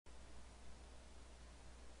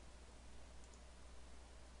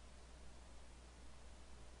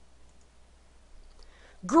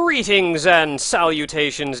Greetings and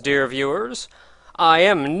salutations, dear viewers. I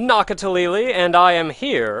am Naka, and I am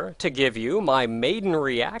here to give you my maiden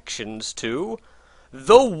reactions to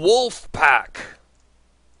The Wolf Pack.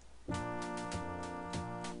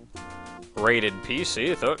 Rated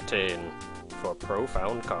PC-13 for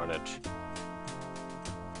profound carnage.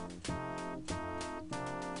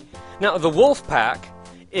 Now, The Wolf Pack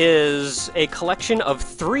is a collection of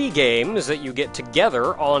 3 games that you get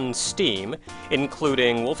together on Steam,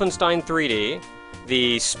 including Wolfenstein 3D,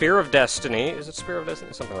 the Spear of Destiny, is it Spear of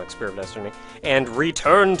Destiny? Something like Spear of Destiny, and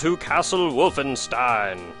Return to Castle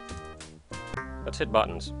Wolfenstein. Let's hit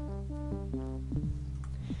buttons.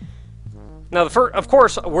 Now, of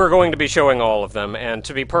course, we're going to be showing all of them, and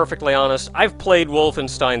to be perfectly honest, I've played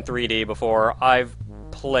Wolfenstein 3D before, I've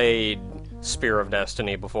played Spear of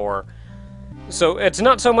Destiny before. So, it's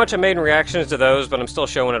not so much a maiden reactions to those, but I'm still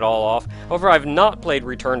showing it all off. However, I've not played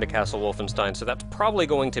Return to Castle Wolfenstein, so that's probably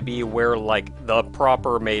going to be where, like, the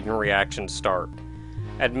proper maiden reactions start.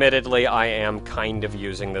 Admittedly, I am kind of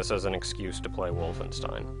using this as an excuse to play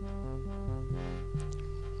Wolfenstein.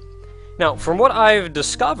 Now, from what I've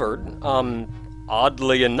discovered,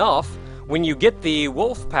 oddly enough, when you get the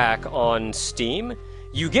Wolf Pack on Steam,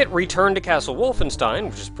 you get Return to Castle Wolfenstein,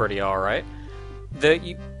 which is pretty alright.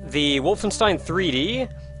 The Wolfenstein 3D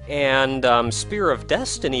and Spear of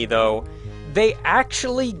Destiny, though, they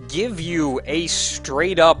actually give you a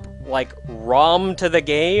straight-up, like, ROM to the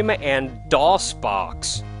game and DOS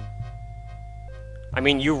box. I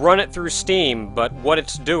mean, you run it through Steam, but what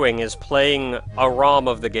it's doing is playing a ROM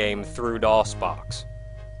of the game through DOS box.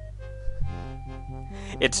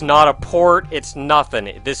 It's not a port, it's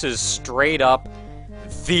nothing. This is straight up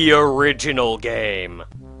the original game.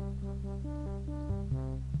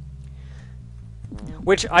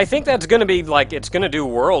 Which, I think that's gonna be, like, it's gonna do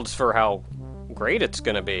worlds for how great it's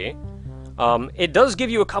gonna be. It does give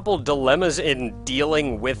you a couple dilemmas in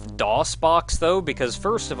dealing with DOSBox, though, because,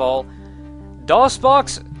 first of all,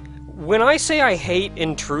 DOSBox, when I say I hate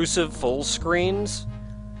intrusive full screens,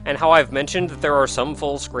 and how I've mentioned that there are some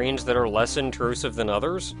full screens that are less intrusive than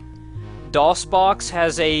others, DOSBox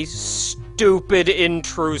has a stupid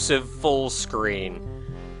intrusive full screen.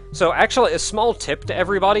 So actually, a small tip to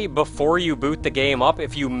everybody, before you boot the game up,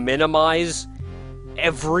 if you minimize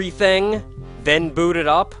everything, then boot it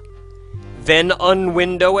up, then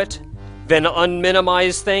unwindow it, then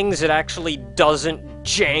unminimize things, it actually doesn't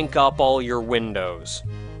jank up all your windows.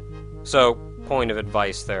 So, point of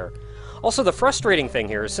advice there. Also, the frustrating thing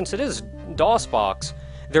here is, since it is DOSBox,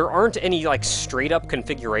 there aren't any, like, straight-up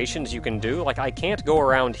configurations you can do. Like, I can't go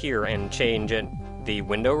around here and change the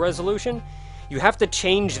window resolution. You have to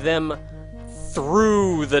change them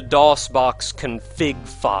through the DOSBox config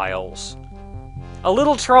files. A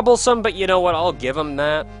little troublesome, but you know what, I'll give them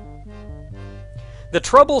that. The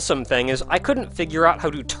troublesome thing is, I couldn't figure out how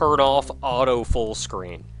to turn off auto full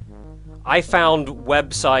screen. I found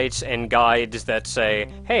websites and guides that say,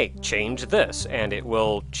 hey, change this, and it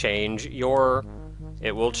will change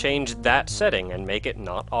that setting and make it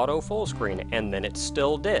not auto full screen, and then it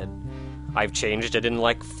still did. I've changed it in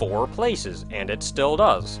like 4 places, and it still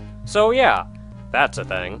does. So yeah, that's a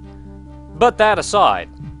thing. But that aside,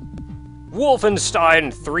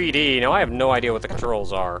 Wolfenstein 3D. Now I have no idea what the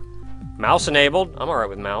controls are. Mouse enabled. I'm alright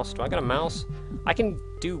with mouse. Do I got a mouse? I can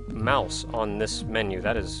do mouse on this menu.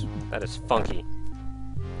 That is funky.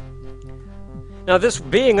 Now, this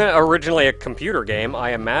being originally a computer game,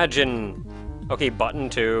 I imagine... Okay, button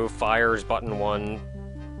 2, fires button 1.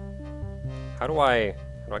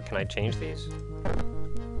 Can I change these?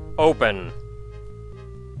 Open.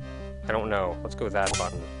 I don't know. Let's go with that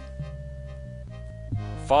button.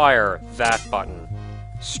 Fire, that button.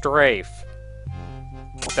 Strafe,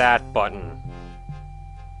 that button.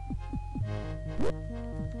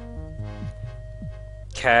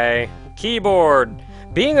 Okay. Keyboard.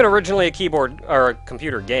 Being originally a keyboard or a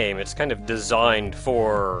computer game, it's kind of designed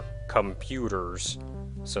for computers,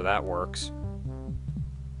 so that works.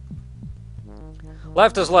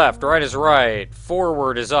 Left is left, right is right,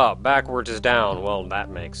 forward is up, backwards is down. Well, that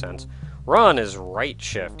makes sense. Run is right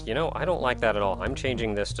shift. You know, I don't like that at all. I'm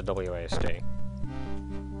changing this to WASD.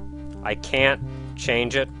 I can't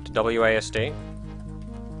change it to WASD.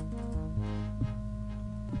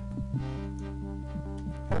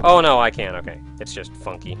 Oh no, I can, okay. It's just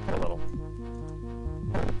funky a little.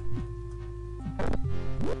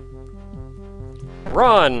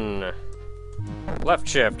 Run! Left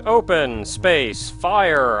shift, open, space,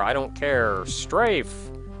 fire, I don't care,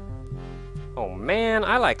 strafe. Oh man,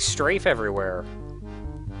 I like strafe everywhere.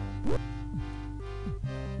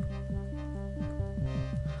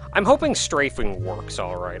 I'm hoping strafing works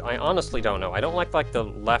alright. I honestly don't know. I don't like the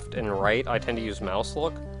left and right. I tend to use mouse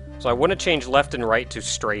look. So I want to change left and right to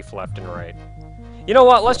strafe left and right. You know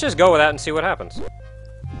what? Let's just go with that and see what happens.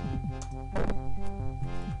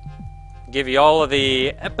 Give you all of the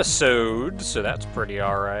episodes, so that's pretty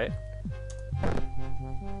alright.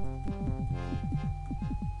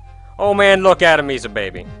 Oh man, look at him, he's a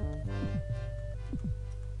baby.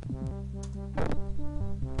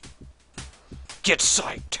 Get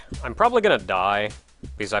psyched! I'm probably gonna die,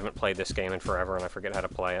 because I haven't played this game in forever and I forget how to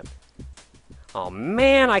play it. Oh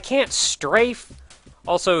man, I can't strafe!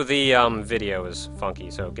 Also, the video is funky,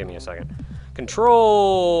 so give me a second.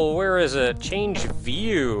 Control, where is it? Change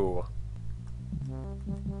view.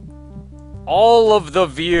 All of the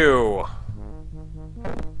view.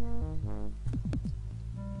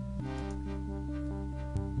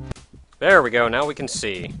 There we go, now we can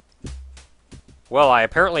see. Well, I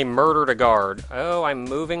apparently murdered a guard. Oh, I'm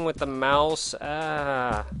moving with the mouse.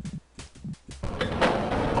 Ah.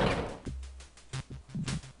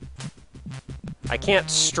 I can't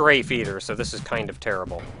strafe either, so this is kind of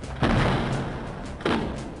terrible.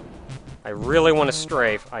 I really want to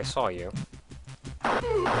strafe. I saw you.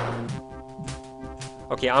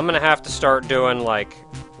 Okay, I'm gonna have to start doing, like,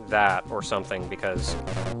 that or something, because...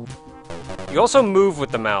 You also move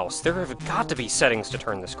with the mouse. There have got to be settings to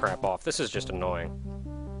turn this crap off. This is just annoying.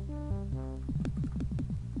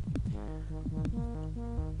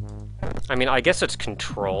 I mean, I guess it's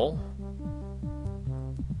control.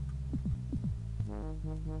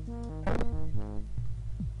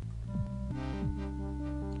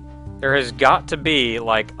 There has got to be,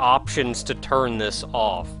 like, options to turn this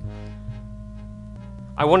off.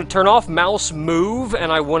 I want to turn off mouse move,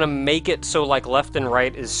 and I want to make it so, like, left and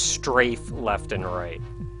right is strafe left and right.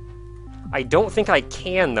 I don't think I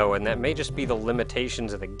can, though, and that may just be the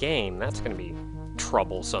limitations of the game. That's going to be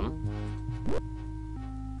troublesome.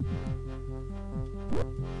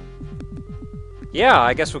 Yeah,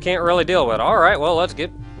 I guess we can't really deal with it. Alright, well, let's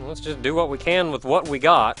just do what we can with what we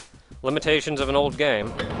got. Limitations of an old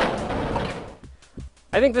game.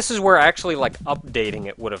 I think this is where actually, like, updating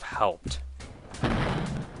it would have helped.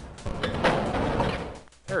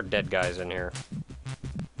 There are dead guys in here.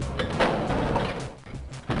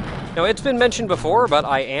 Now, it's been mentioned before, but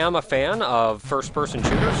I am a fan of first-person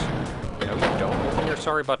shooters. No, you don't. Open your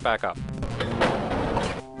sorry butt back up.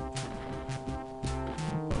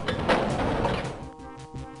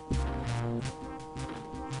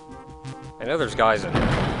 I know there's guys in there.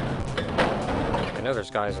 I know there's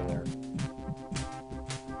guys in there.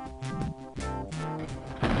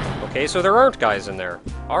 Okay, so there aren't guys in there.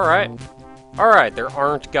 Alright. Alright, there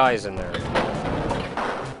aren't guys in there.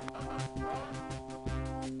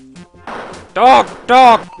 Dog!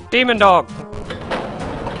 Dog! Demon dog!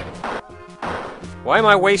 Why am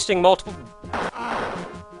I wasting multiple...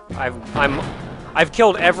 I've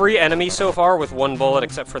killed every enemy so far with one bullet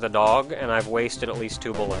except for the dog, and I've wasted at least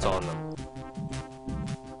 2 bullets on them.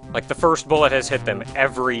 Like, the first bullet has hit them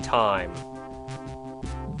every time.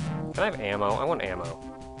 Can I have ammo? I want ammo.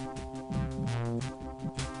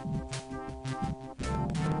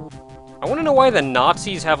 I want to know why the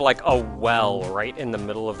Nazis have, like, a well right in the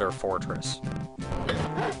middle of their fortress.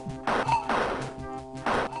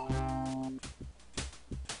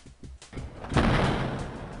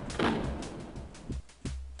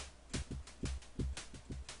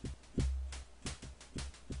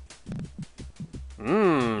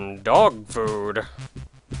 Mmm, dog food.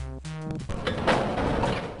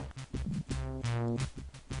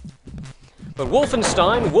 But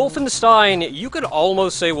Wolfenstein, you could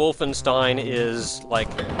almost say Wolfenstein is, like,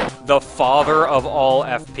 the father of all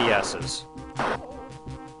FPSs.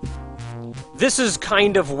 This is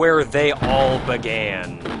kind of where they all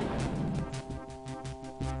began.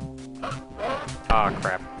 Ah,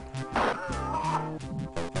 crap.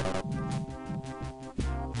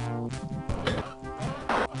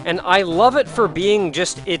 And I love it for being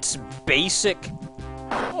just its basic,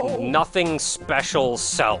 nothing special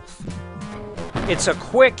self. It's a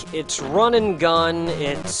quick, it's run and gun,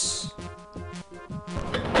 it's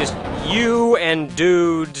just you and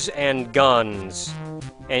dudes and guns,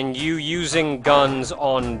 and you using guns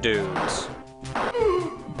on dudes.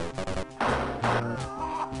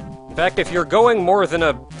 In fact, if you're going more than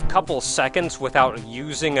a couple seconds without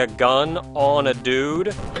using a gun on a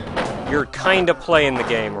dude, you're kinda playing the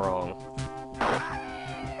game wrong.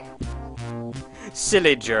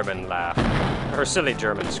 Silly German laugh. Or silly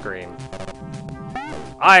German scream.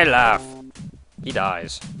 I laugh. He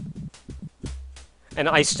dies. And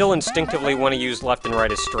I still instinctively want to use left and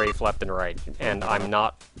right as strafe left and right, and I'm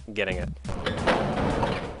not getting it.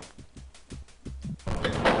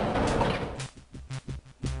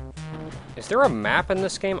 Is there a map in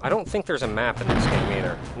this game? I don't think there's a map in this game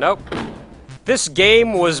either. Nope. This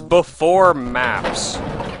game was before maps.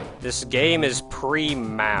 This game is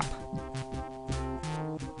pre-map.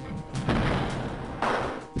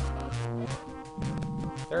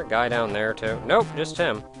 Is there a guy down there too? Nope, just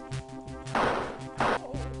him.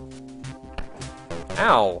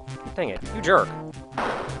 Ow. Dang it, you jerk.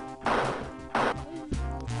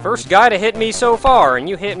 First guy to hit me so far, and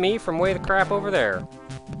you hit me from way the crap over there.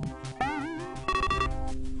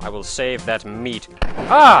 I will save that meat.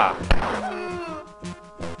 Ah!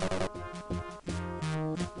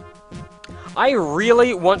 I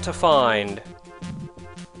really want to find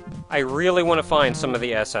some of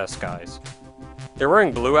the SS guys. They're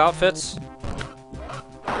wearing blue outfits.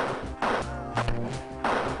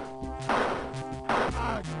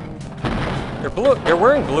 They're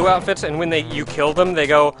wearing blue outfits, and when you kill them, they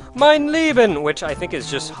go, "Mein Leben," which I think is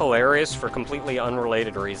just hilarious for completely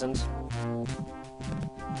unrelated reasons.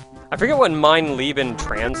 I forget what Mein Leben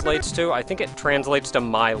translates to. I think it translates to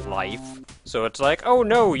my life. So it's like, oh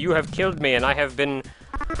no, you have killed me, and I have been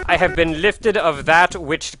lifted of that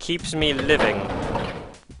which keeps me living.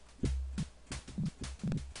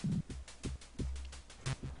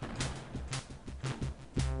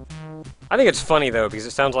 I think it's funny though, because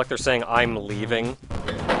it sounds like they're saying, "I'm leaving."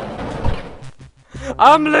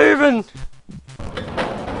 I'm leaving!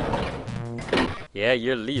 Yeah,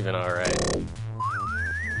 you're leaving, alright.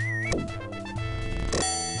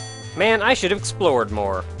 Man, I should have explored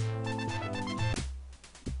more.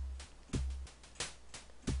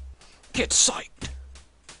 Get psyched!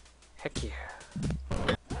 Heck yeah.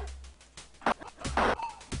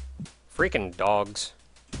 Freaking dogs.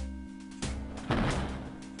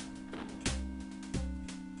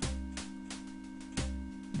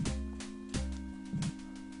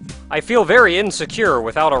 I feel very insecure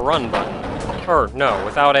without a run button. Or, no,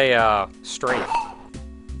 without a, strafe.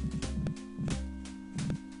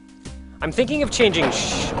 I'm thinking of changing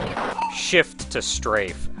shift to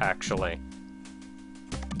strafe, actually.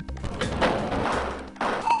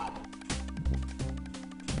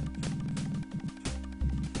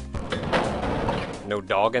 No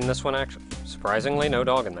dog in this one, actually. Surprisingly, no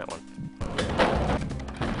dog in that one.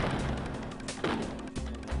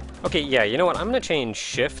 Okay, yeah, you know what? I'm gonna change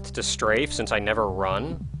shift to strafe since I never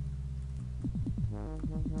run.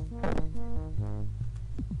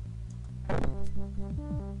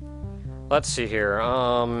 Let's see here.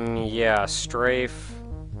 Yeah, strafe.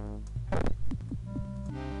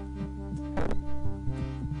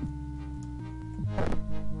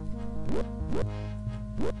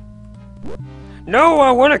 No,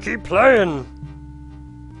 I want to keep playing.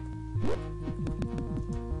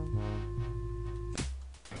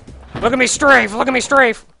 Look at me strafe! Look at me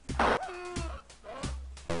strafe!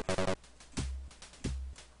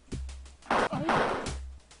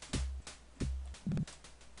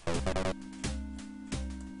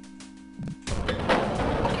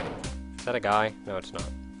 Is that a guy? No, it's not.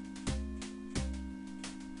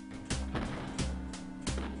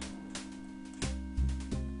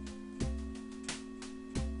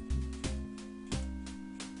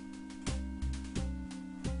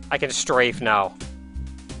 I can strafe now.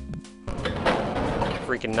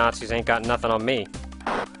 Freaking Nazis ain't got nothing on me.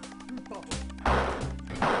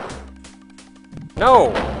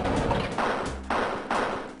 No!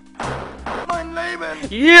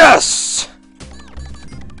 Yes!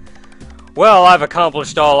 Well, I've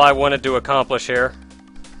accomplished all I wanted to accomplish here.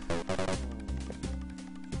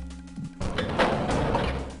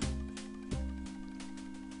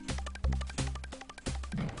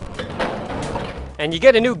 And you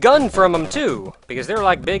get a new gun from them, too, because they're,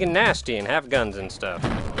 like, big and nasty and have guns and stuff.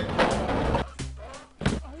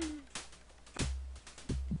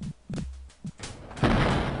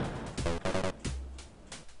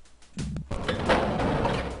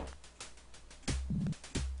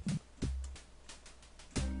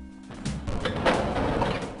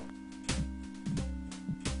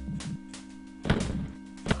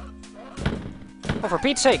 Oh, for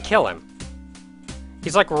Pete's sake, kill him.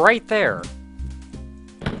 He's, like, right there.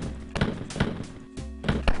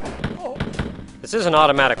 This is an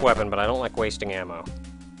automatic weapon, but I don't like wasting ammo.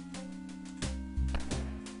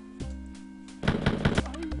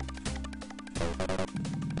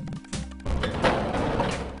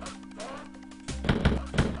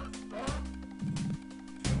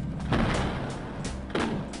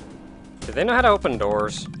 Do they know how to open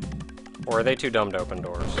doors? Or are they too dumb to open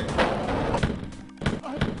doors?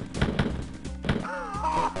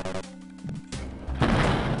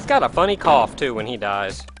 He's got a funny cough, too, when he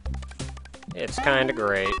dies. It's kinda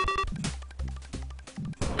great.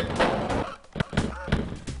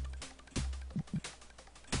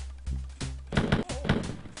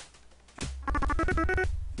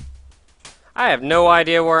 I have no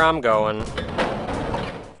idea where I'm going.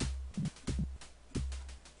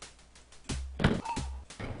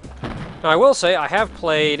 Now, I will say, I have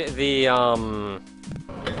played the,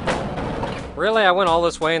 Really? I went all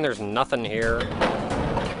this way and there's nothing here?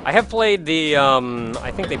 I have played the,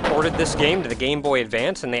 I think they ported this game to the Game Boy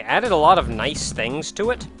Advance, and they added a lot of nice things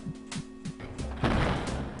to it.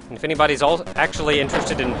 And if anybody's actually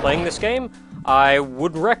interested in playing this game, I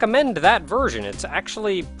would recommend that version. It's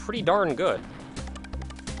actually pretty darn good.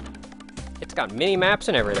 It's got mini-maps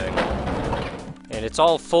and everything. And it's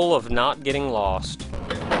all full of not getting lost.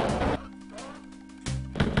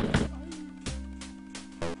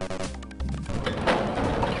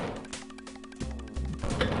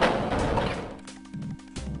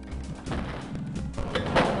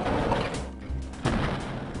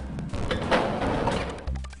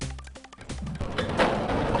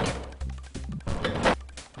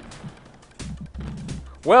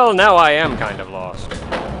 Well, now I am kind of lost.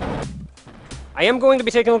 I am going to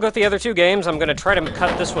be taking a look at the other two games. I'm going to try to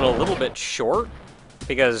cut this one a little bit short,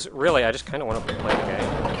 because really, I just kind of want to play the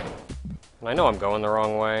game. And I know I'm going the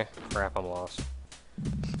wrong way. Crap, I'm lost.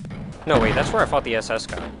 No, wait, that's where I fought the SS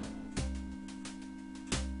guy.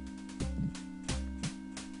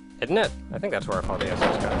 Isn't it? I think that's where I fought the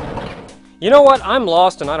SS guy. You know what? I'm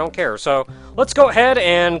lost and I don't care. So, let's go ahead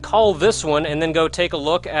and call this one and then go take a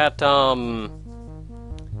look at,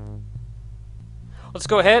 Let's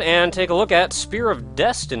go ahead and take a look at Spear of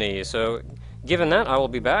Destiny. So, given that, I will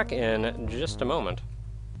be back in just a moment.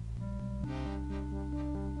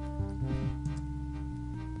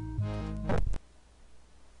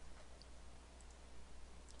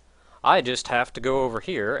 I just have to go over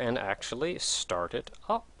here and actually start it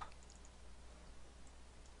up.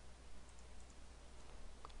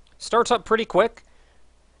 Starts up pretty quick.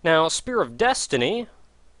 Now, Spear of Destiny...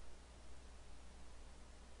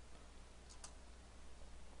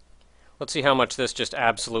 Let's see how much this just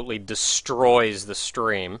absolutely destroys the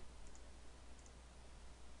stream.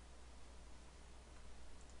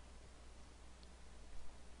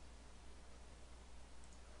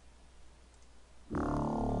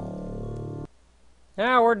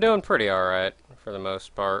 Yeah, we're doing pretty alright, for the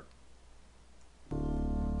most part.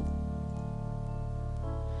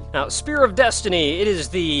 Now, Spear of Destiny,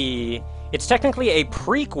 it's technically a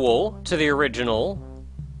prequel to the original.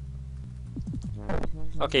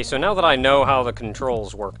 Okay, so now that I know how the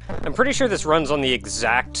controls work, I'm pretty sure this runs on the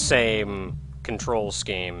exact same control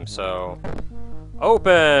scheme, so...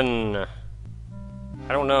 Open! I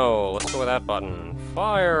don't know, let's go with that button.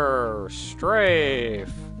 Fire!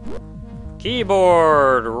 Strafe!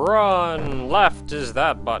 Keyboard! Run! Left is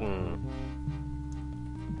that button.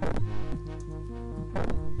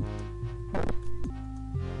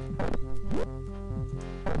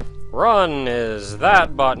 Run is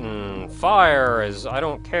that button. Fire is I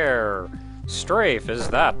don't care. Strafe is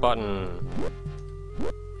that button.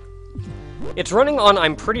 It's running on,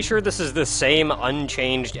 I'm pretty sure this is the same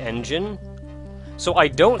unchanged engine, so I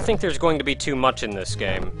don't think there's going to be too much in this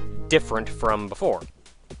game different from before.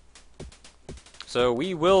 So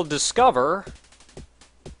we will discover...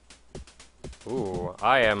 Ooh,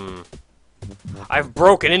 I've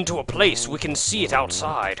broken into a place. We can see it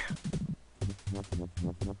outside.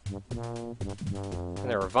 And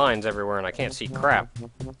there are vines everywhere and I can't see crap.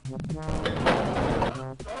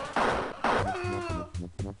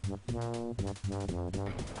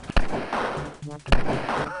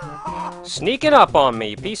 Sneaking up on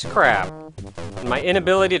me, piece of crap. And my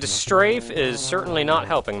inability to strafe is certainly not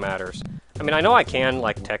helping matters. I mean, I know I can,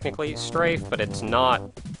 like, technically strafe, but it's not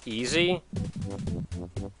easy.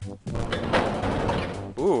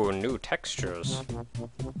 Ooh, new textures.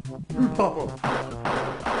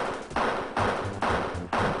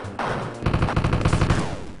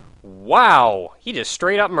 Wow! He just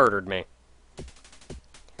straight up murdered me.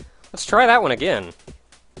 Let's try that one again.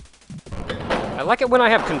 I like it when I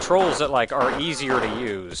have controls that, like, are easier to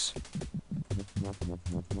use.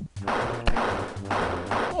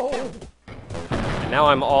 And now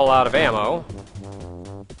I'm all out of ammo.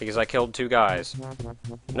 Because I killed two guys.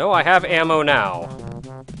 No, I have ammo now.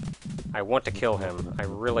 I want to kill him. I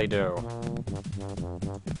really do.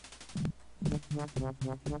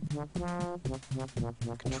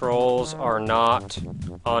 Controls are not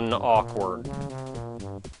unawkward.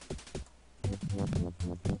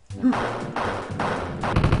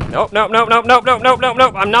 Nope, nope, nope, nope, nope, nope, nope, nope,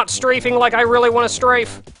 nope. I'm not strafing like I really want to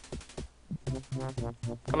strafe.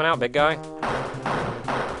 Coming out, big guy.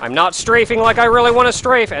 I'm not strafing like I really want to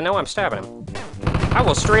strafe. And now I'm stabbing him. I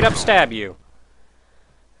will straight up stab you.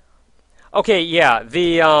 Okay, yeah,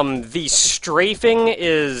 the strafing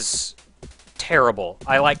is terrible.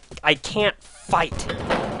 I can't fight.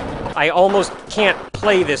 I almost can't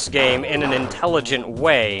play this game in an intelligent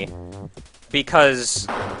way because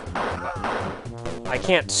I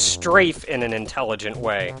can't strafe in an intelligent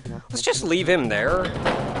way. Let's just leave him there.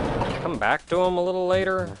 Come back to him a little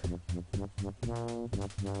later.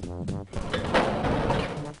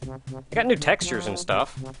 I got new textures and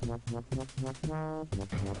stuff.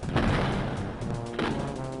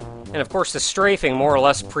 And of course the strafing more or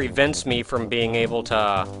less prevents me from being able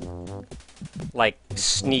to, like,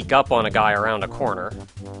 sneak up on a guy around a corner.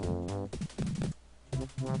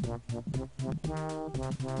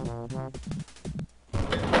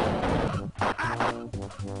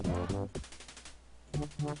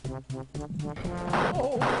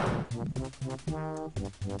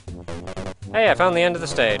 Hey, I found the end of the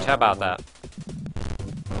stage. How about that?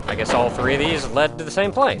 I guess all three of these led to the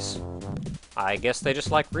same place. I guess they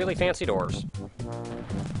just like really fancy doors.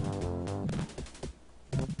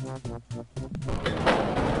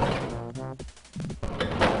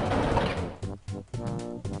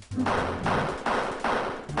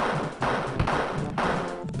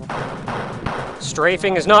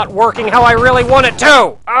 Strafing is not working how I really want it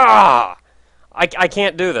to! Ah! I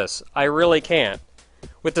can't do this. I really can't.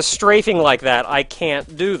 With the strafing like that, I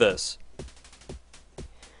can't do this.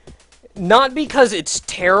 Not because it's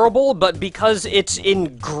terrible, but because it's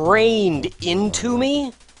ingrained into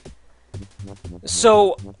me.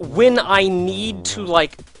 So, when I need to,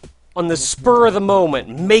 like, on the spur of the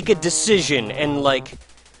moment, make a decision, and, like,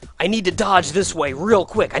 I need to dodge this way real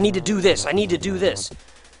quick, I need to do this, I need to do this,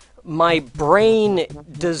 my brain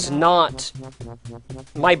does not...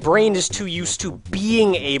 My brain is too used to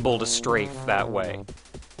being able to strafe that way.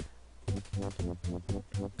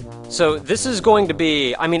 So this is going to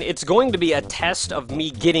be... I mean, it's going to be a test of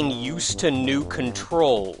me getting used to new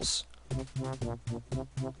controls.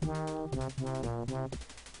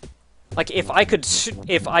 Like, if I could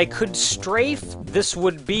strafe, this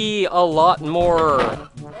would be a lot more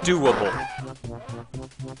doable.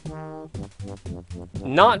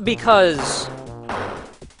 Not because...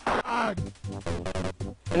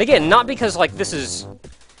 And again, not because, like, this is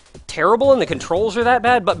terrible and the controls are that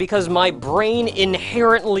bad, but because my brain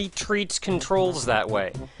inherently treats controls that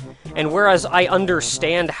way. And whereas I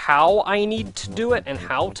understand how I need to do it and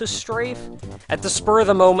how to strafe, at the spur of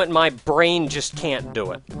the moment, my brain just can't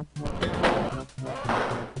do it.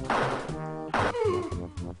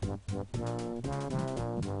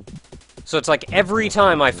 So it's like every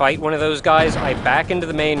time I fight one of those guys, I back into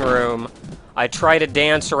the main room, I try to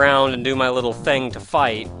dance around and do my little thing to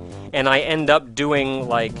fight, and I end up doing,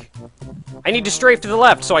 like... I need to strafe to the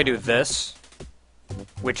left, so I do this.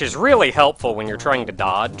 Which is really helpful when you're trying to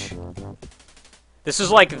dodge. This is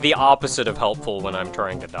like the opposite of helpful when I'm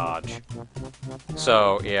trying to dodge.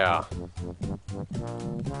 So, yeah.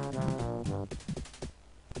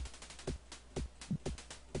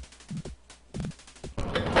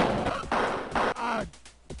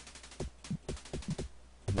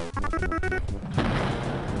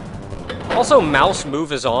 Also, mouse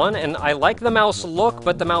move is on, and I like the mouse look,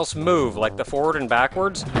 but the mouse move, like the forward and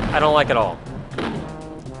backwards, I don't like at all.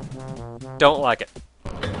 Don't like it.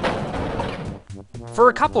 For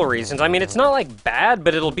a couple of reasons. I mean, it's not, like, bad,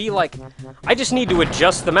 but it'll be, like... I just need to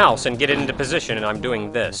adjust the mouse and get it into position, and I'm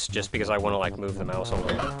doing this, just because I want to, like, move the mouse a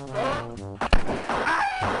little.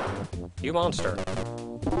 You monster.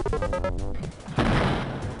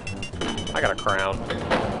 I got a crown.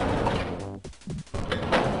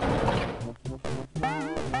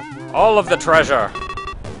 All of the treasure!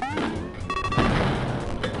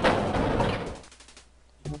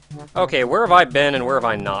 Okay, where have I been and where have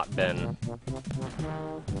I not been?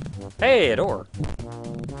 Hey, a door.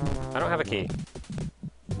 I don't have a key.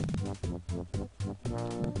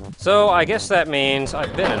 So, I guess that means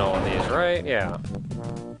I've been in all of these, right? Yeah.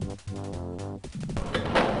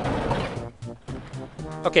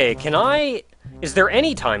 Okay, can I... Is there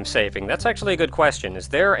any time saving? That's actually a good question. Is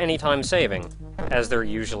there any time saving? As there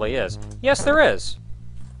usually is. Yes, there is.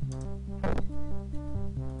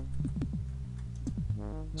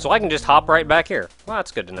 So I can just hop right back here. Well,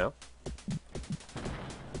 that's good to know.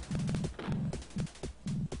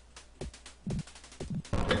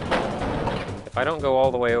 If I don't go all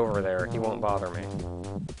the way over there, he won't bother me.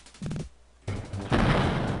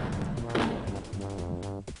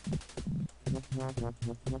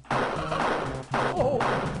 Oh.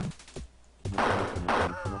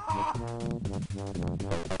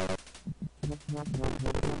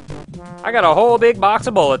 I got a whole big box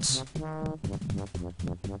of bullets.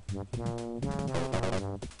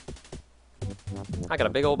 I got a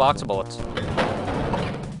big old box of bullets.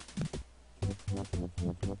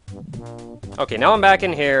 Okay, now I'm back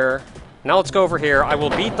in here. Now let's go over here. I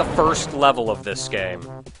will beat the first level of this game.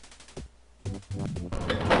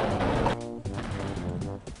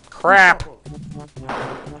 Crap!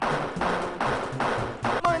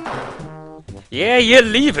 Yeah, you're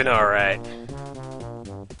leaving, alright.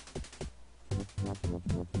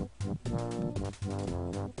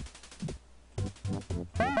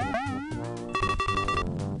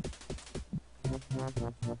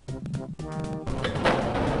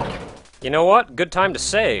 You know what? Good time to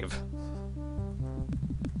save.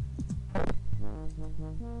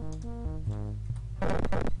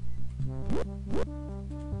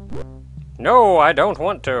 No, I don't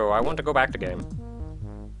want to. I want to go back to game.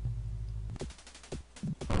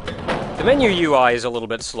 The menu UI is a little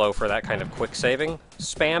bit slow for that kind of quick saving.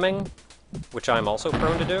 Spamming, which I'm also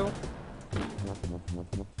prone to do.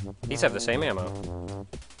 These have the same ammo.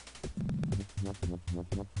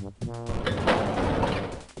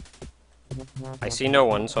 I see no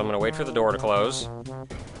one, so I'm going to wait for the door to close.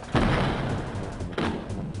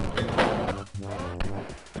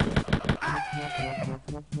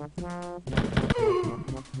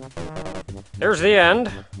 There's the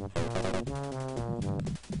end.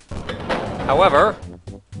 However,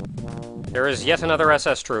 there is yet another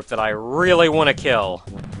SS troop that I really want to kill.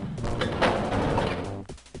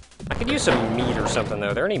 I could use some meat or something, though.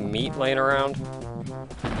 Are there any meat laying around?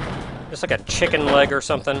 Just like a chicken leg or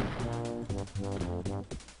something?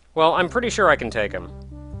 Well, I'm pretty sure I can take him,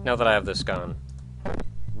 now that I have this gun.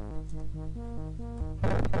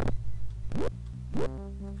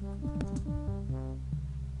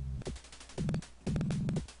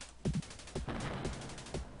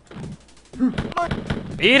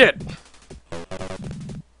 Eat it!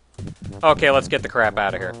 Okay, let's get the crap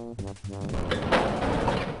out of here.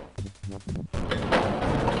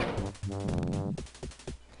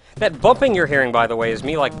 That bumping you're hearing, by the way, is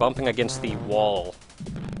me, like, bumping against the wall.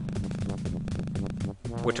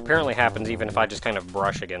 Which apparently happens even if I just kind of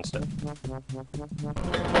brush against it.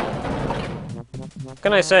 What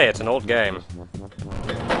can I say? It's an old game.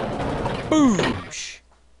 Boosh!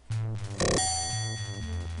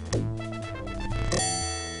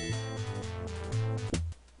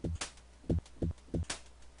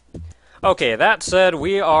 Okay, that said,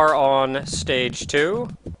 we are on stage 2.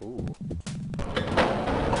 Ooh.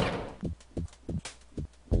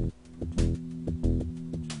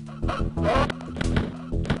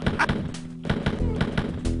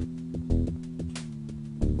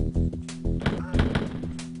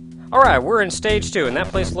 Alright, we're in stage 2, and that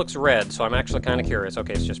place looks red, so I'm actually kind of curious.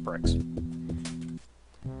 Okay, it's just bricks.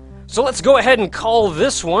 So let's go ahead and call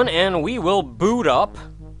this one, and we will boot up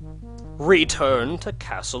Return to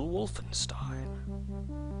Castle Wolfenstein.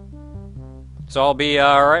 So I'll be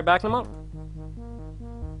right back in a moment.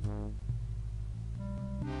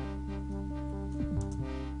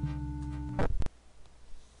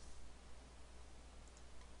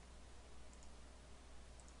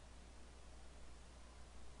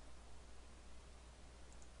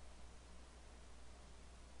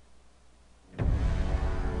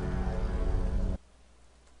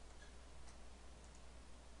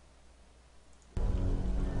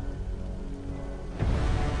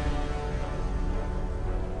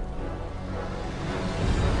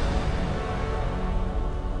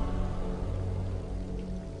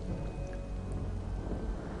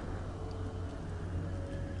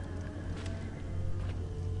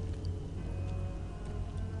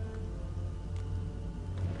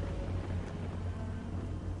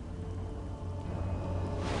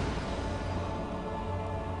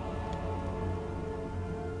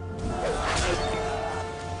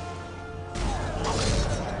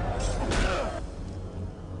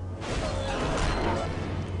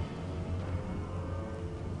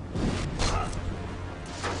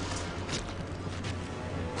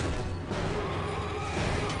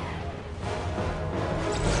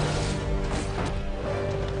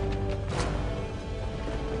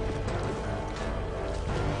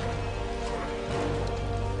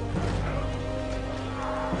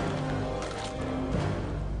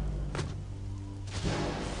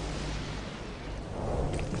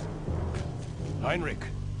 Heinrich,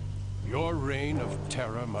 your reign of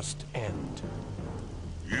terror must end.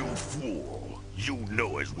 You fool! You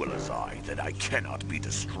know as well as I that I cannot be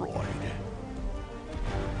destroyed.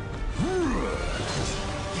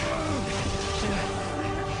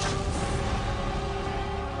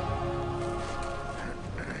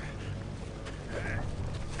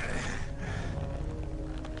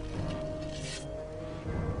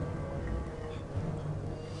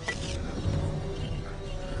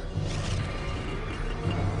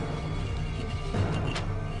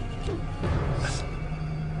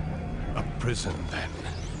 A prison, then.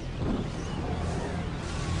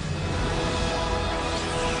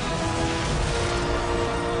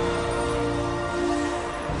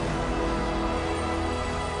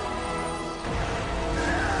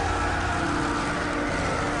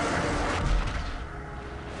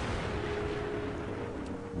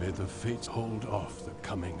 May the fates hold off the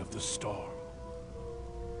coming of the storm.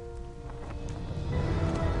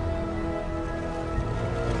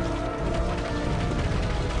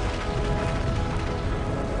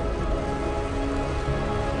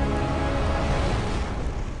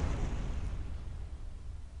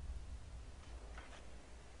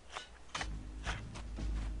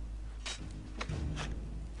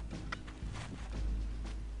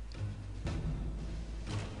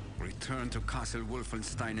 Return to Castle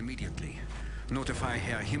Wolfenstein immediately. Notify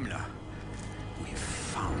Herr Himmler. We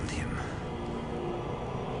found him.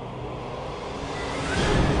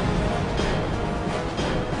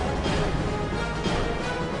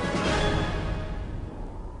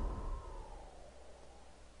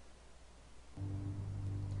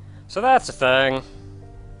 So that's a thing.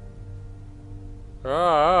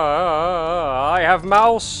 I have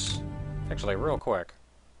mouse. Actually, real quick.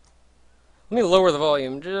 Let me lower the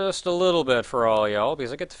volume just a little bit for all y'all,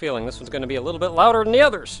 because I get the feeling this one's going to be a little bit louder than the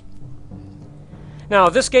others. Now,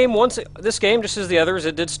 this game, just as the others,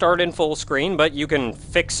 it did start in full screen, but you can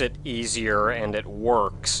fix it easier, and it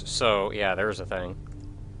works. So, yeah, there's a thing.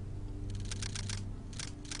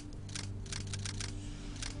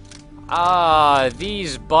 Ah,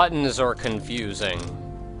 these buttons are confusing.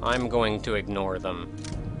 I'm going to ignore them.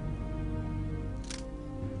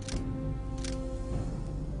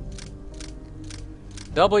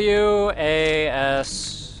 W-A-S-D,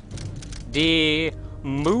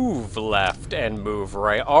 move left and move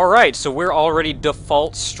right. Alright, so we're already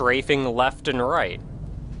default strafing left and right.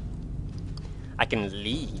 I can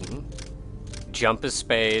lean. Jump is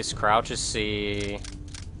space, crouch is C.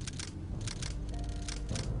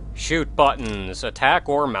 Shoot buttons, attack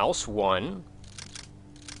or mouse 1.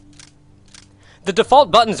 The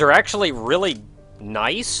default buttons are actually really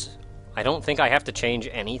nice. I don't think I have to change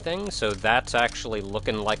anything, so that's actually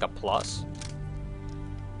looking like a plus.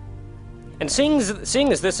 And seeing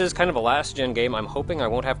as this is kind of a last-gen game, I'm hoping I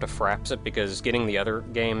won't have to fraps it, because getting the other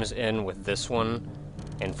games in with this one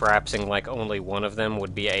and frapsing like only one of them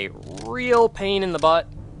would be a real pain in the butt.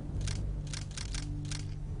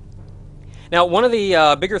 Now, one of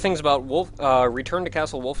the bigger things about Return to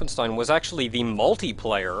Castle Wolfenstein was actually the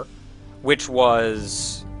multiplayer, which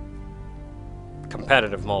was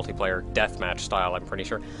competitive multiplayer, deathmatch style, I'm pretty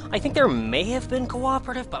sure. I think there may have been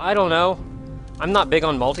cooperative, but I don't know. I'm not big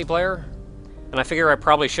on multiplayer, and I figure I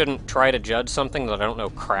probably shouldn't try to judge something that I don't know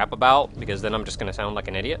crap about, because then I'm just going to sound like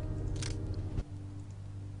an idiot.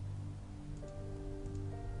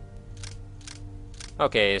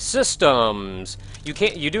 Okay, systems.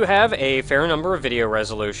 You do have a fair number of video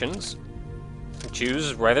resolutions.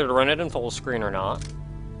 Choose whether to run it in full screen or not.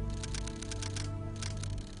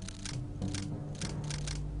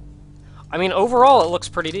 I mean, overall, it looks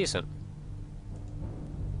pretty decent.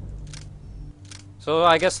 So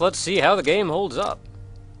I guess let's see how the game holds up.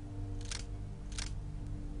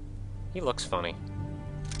 He looks funny.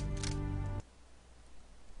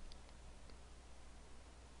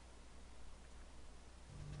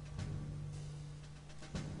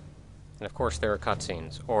 And of course there are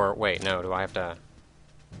cutscenes. Or, wait, no, do I have to...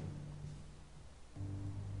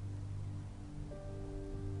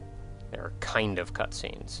 There are kind of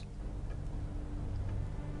cutscenes.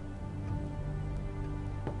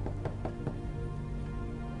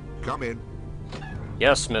 Come in.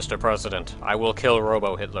 Yes, Mr. President. I will kill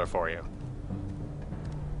Robo-Hitler for you.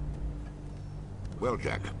 Well,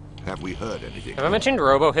 Jack, have we heard anything? Have I mentioned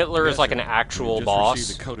Robo-Hitler is like an actual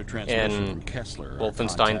boss in Kessler,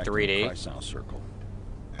 Wolfenstein 3D?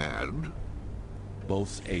 And?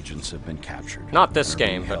 Both agents have been captured. Not this They're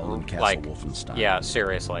game, being but held in Castle like, Wolfenstein. yeah,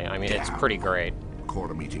 seriously. I mean, it's pretty great.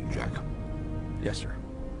 Call a meeting, Jack. Yes, sir.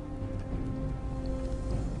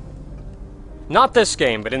 Not this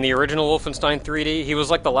game, but in the original Wolfenstein 3D, he was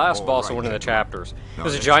like the last boss of one of the chapters. It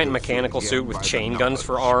was a giant mechanical suit with chain guns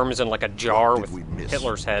for arms and like a jar with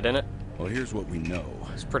Hitler's head in it. Well, here's what we know.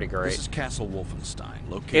 It's pretty great. This is Castle Wolfenstein,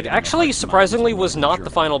 located It in the actually, Hartz surprisingly, Mountains was in not Germany,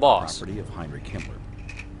 the final boss. property of Heinrich Himmler.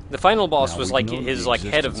 The final boss Now, was we've like known his the like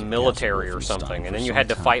head of existence military Castle or something, Wolfenstein and then for you some had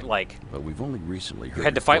to time, fight like but we've only recently heard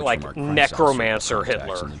had to fight reports like from our necromancer Kreisau contacts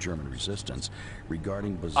Hitler. in the German resistance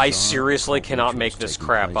regarding I bizarre seriously occult cannot rituals make this taking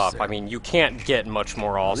crap place up. there. I mean, you can't get much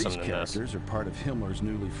more awesome These than this. characters are part of Himmler's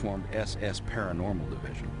newly formed SS Paranormal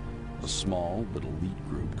Division, a small but elite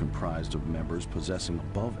group comprised of members possessing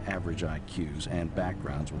above-average IQs and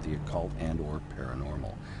backgrounds with the occult and/or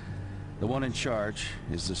paranormal. The one in charge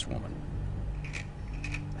is this woman,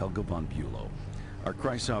 Helga von Bülow. Our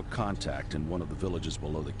Kreisau contact in one of the villages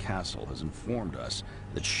below the castle has informed us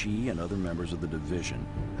that she and other members of the division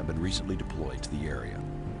have been recently deployed to the area.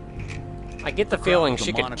 I get the feeling The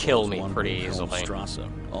she could monocle kill is me one pretty Wilhelm easily. Strasse,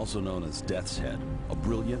 also known as Death's Head, a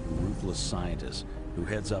brilliant and ruthless scientist who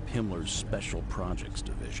heads up Himmler's Special Projects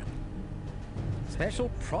Division. Special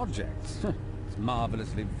projects? It's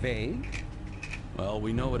marvelously vague. Well,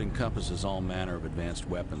 we know it encompasses all manner of advanced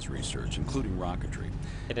weapons research, including rocketry.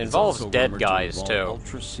 It It's involves also dead rumored to guys, involve too.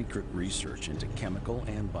 ultra-secret research into chemical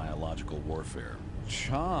and biological warfare.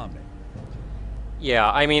 Charming.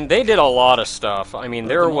 Yeah, I mean, they did a lot of stuff. I mean, But at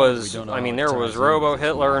there the moment, was, we don't know I mean, how it there was ties in Robo with this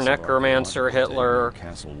Hitler, massive Necromancer archaeological Hitler. takeover of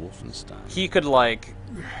Castle Wolfenstein. He could, like,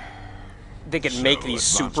 they could make these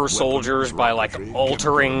advanced super weapons, soldiers by, like, rocketry,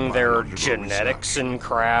 altering chemical and their biological genetics research. and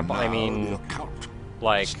crap. I Now the mean, occult.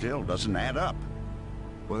 like, Still doesn't add up.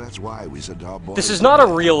 Well, that's why we sent our boys. this is not a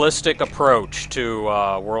realistic approach to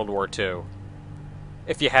World War II.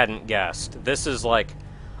 If you hadn't guessed, this is, like,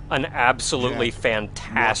 an absolutely Jack,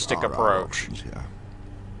 fantastic what are our approach options here?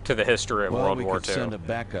 to the history of Well, World we War could send II. a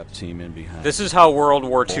backup team in behind. This is how World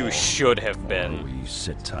War II should have Or been. we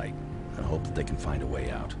sit tight and hope that they can find a way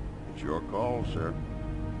out. It's your call, sir.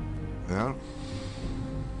 Well,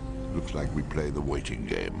 looks like we play the waiting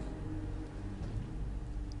game.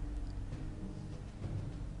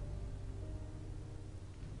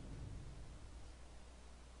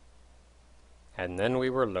 And then we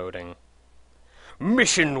were loading.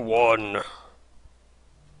 Mission 1!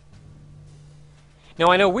 Now,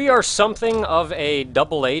 I know we are something of a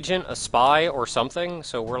double agent, a spy, or something,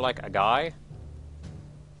 so we're like a guy.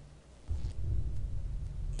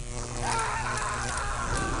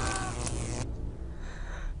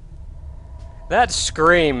 That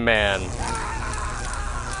scream, man.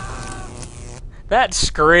 That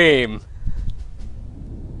scream.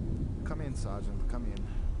 Come in, Sergeant. Come in.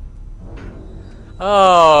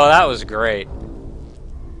 Oh, that was great.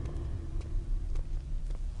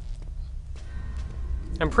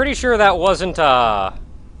 I'm pretty sure that wasn't Your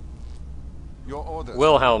orders.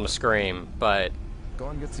 Wilhelm scream, but Go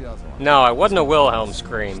and get the other one. no, it wasn't a Wilhelm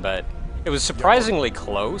scream, but it was surprisingly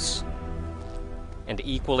close and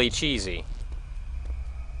equally cheesy.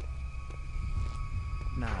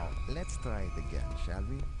 Now, let's try it again, shall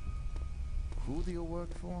we? Who do you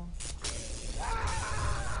work for?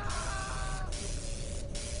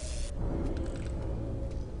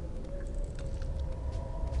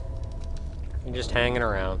 You're just hanging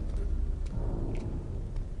around.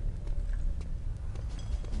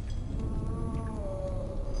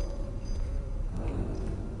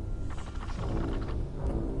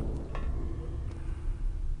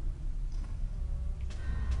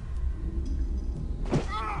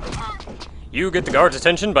 You get the guard's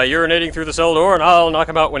attention by urinating through the cell door, and I'll knock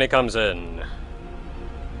him out when he comes in.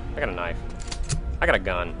 I got a knife. I got a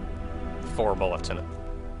gun. 4 bullets in it.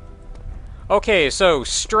 Okay, so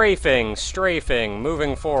strafing,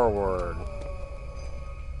 moving forward.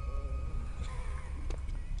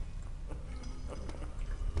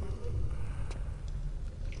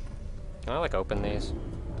 Can I, like, open these?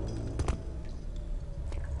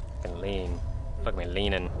 I can lean. Look at me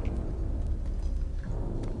leaning.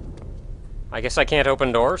 I guess I can't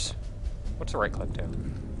open doors? What's the right click do?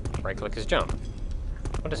 Right click is jump.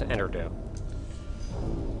 What does enter do?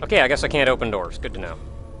 Okay, I guess I can't open doors. Good to know.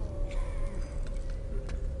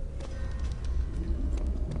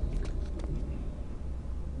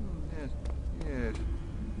 Yes.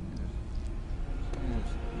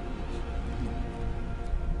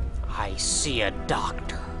 I see a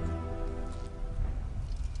doctor.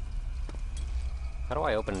 How do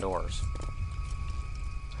I open doors?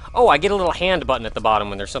 Oh, I get a little hand button at the bottom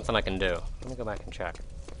when there's something I can do. Let me go back and check.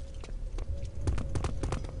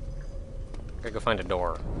 Gotta go find a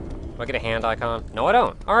door. Do I get a hand icon? No, I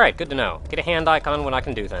don't. Alright, good to know. Get a hand icon when I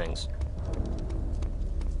can do things.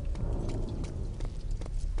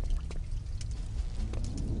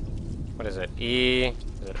 What is it? E?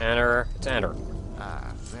 Is it enter? It's enter.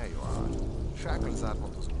 Ah, there you are. Shackles that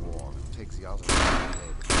one to the wall. Takes the other one.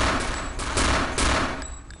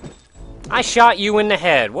 I shot you in the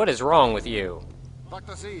head. What is wrong with you?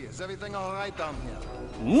 Dr. C, is everything all right down here?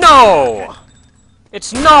 No!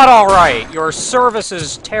 It's not alright! Your service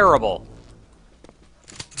is terrible.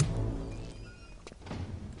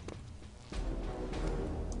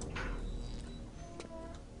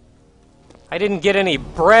 I didn't get any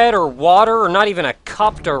bread or water or not even a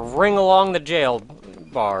cup to ring along the jail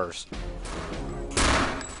bars.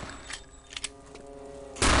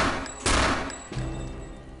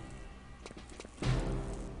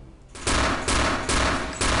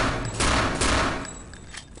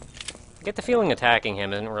 I get the feeling attacking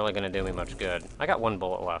him isn't really going to do me much good. I got 1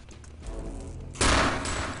 bullet left.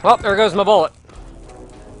 Well, there goes my bullet.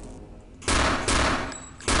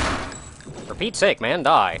 Pete's sake, man,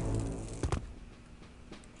 die.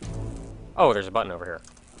 Oh, there's a button over here.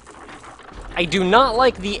 I do not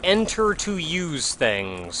like the enter to use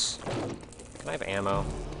things. Can I have ammo?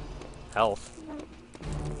 Health.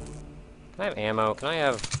 Can I have ammo? Can I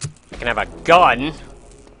have a gun?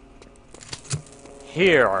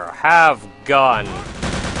 Here, have gun.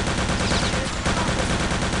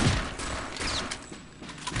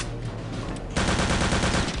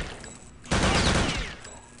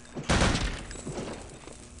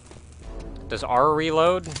 Does R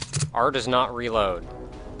reload? R does not reload.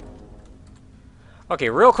 Okay,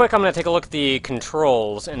 real quick, I'm going to take a look at the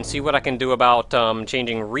controls and see what I can do about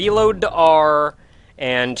changing reload to R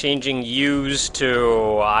and changing use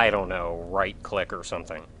to, I don't know, right-click or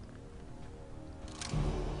something.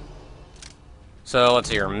 So, let's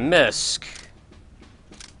see here. MISC.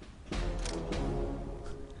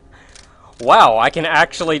 Wow, I can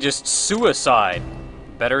actually just suicide.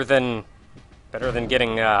 Better than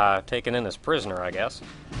getting taken in as prisoner, I guess.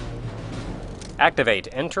 Activate.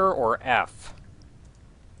 Enter or F.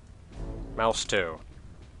 Mouse 2.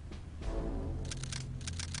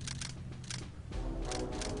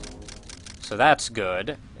 So that's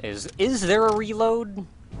good. Is there a reload?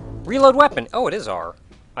 Reload weapon. Oh, it is R.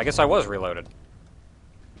 I guess I was reloaded.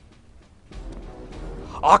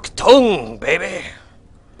 Achtung, baby!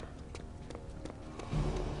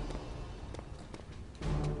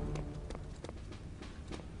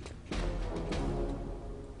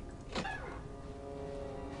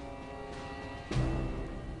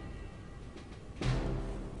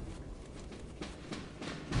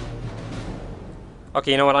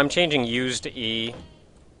 Okay, you know what? I'm changing use to E.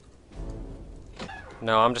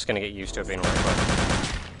 No, I'm just gonna get used to it being right-click.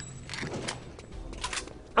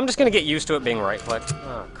 I'm just gonna get used to it being right-click.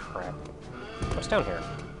 Oh, crap. What's down here?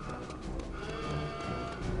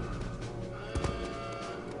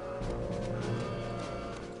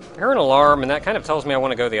 I heard an alarm, and that kind of tells me I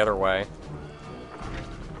want to go the other way.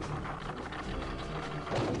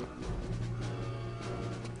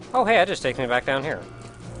 Oh, hey, that just takes me back down here.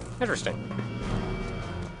 Interesting.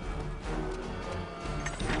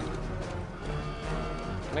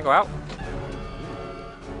 Can I go out?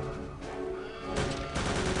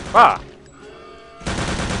 Ah!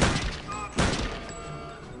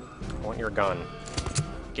 I want your gun.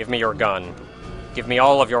 Give me your gun. Give me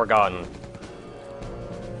all of your gun.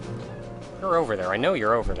 You're over there. I know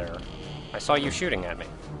you're over there. I saw you shooting at me.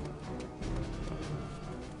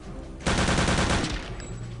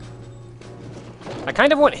 I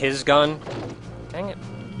kind of want his gun. Dang it.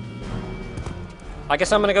 I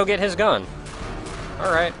guess I'm gonna go get his gun.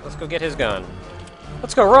 Alright, let's go get his gun.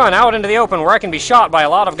 Let's go run out into the open where I can be shot by a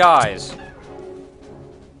lot of guys.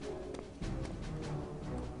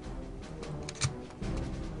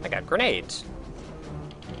 I got grenades.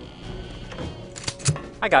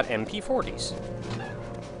 I got MP40s.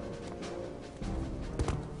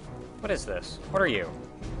 What is this? What are you?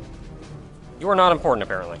 You are not important,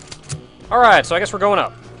 apparently. Alright, so I guess we're going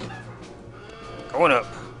up. Going up.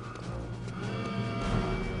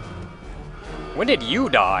 When did you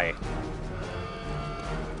die?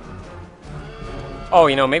 Oh,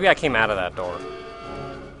 you know, maybe I came out of that door.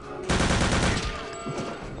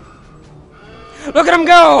 Look at him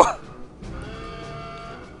go!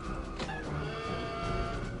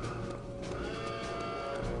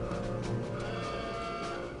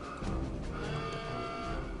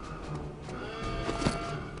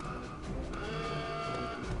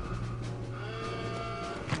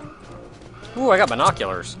 Ooh, I got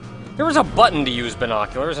binoculars. There was a button to use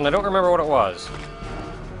binoculars, and I don't remember what it was.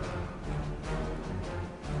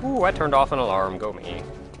 Ooh, I turned off an alarm. Go me.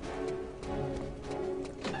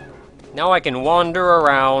 Now I can wander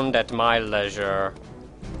around at my leisure.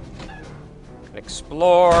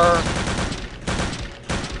 Explore.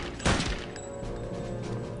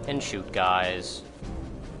 And shoot guys.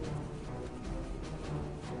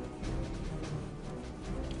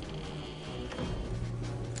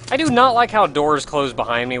 I do not like how doors close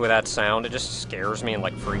behind me with that sound. It just scares me and,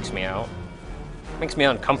 like, freaks me out. Makes me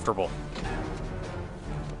uncomfortable.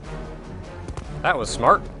 That was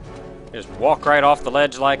smart. Just walk right off the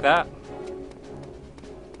ledge like that.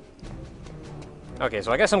 Okay,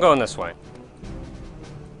 so I guess I'm going this way.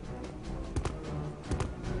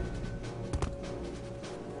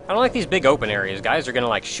 I don't like these big open areas. Guys are gonna,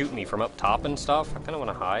 like, shoot me from up top and stuff. I kinda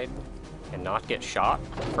wanna hide and not get shot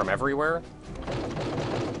from everywhere.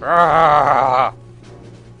 Ah!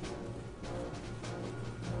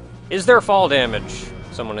 Is there fall damage?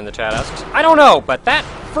 Someone in the chat asks. I don't know, but that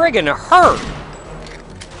friggin' hurt!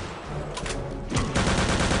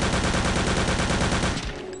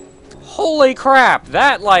 Holy crap!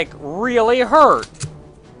 That, like, really hurt!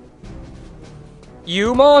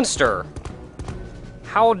 You monster!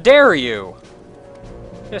 How dare you!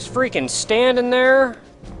 Just freaking standing there?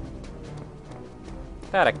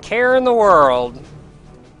 Without a care in the world.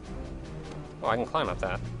 Oh, I can climb up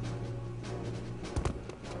that.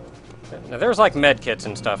 Now, there's, like, medkits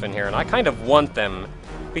and stuff in here, and I kind of want them,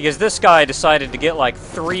 because this guy decided to get, like,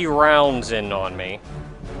 3 rounds in on me.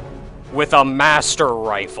 With a master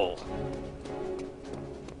rifle.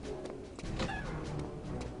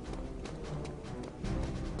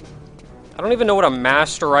 I don't even know what a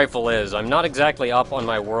master rifle is. I'm not exactly up on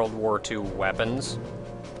my World War II weapons.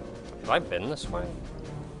 Have I been this way?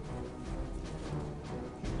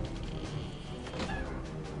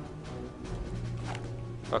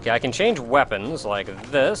 Okay, I can change weapons like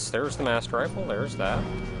this. There's the master rifle. There's that.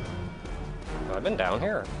 Oh, I've been down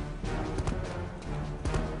here.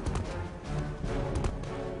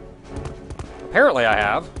 Apparently I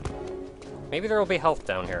have. Maybe there will be health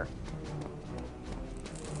down here.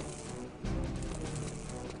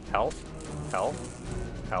 Health, health,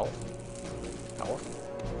 health, health.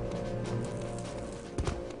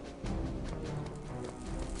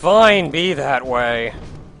 Fine, be that way.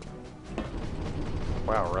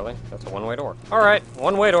 Wow, really? That's a one-way door. Alright,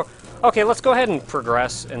 one-way door. Okay, let's go ahead and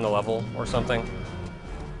progress in the level or something.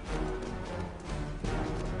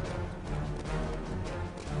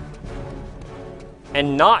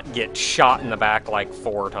 And not get shot in the back like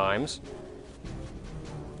 4 times.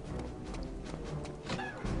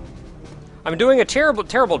 I'm doing a terrible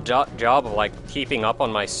job of, like, keeping up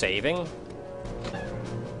on my saving.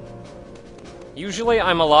 Usually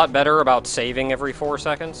I'm a lot better about saving every 4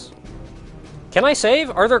 seconds. Can I save?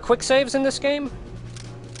 Are there quick saves in this game?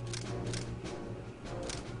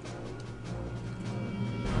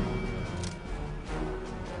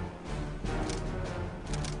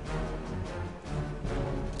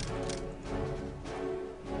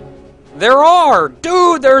 There are!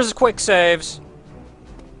 Dude, there's quick saves!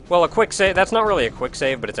 Well, a quick save, that's not really a quick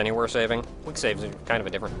save, but it's anywhere saving. Quick saves are kind of a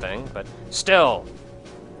different thing, but still.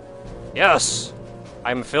 Yes!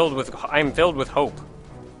 I'm filled with hope.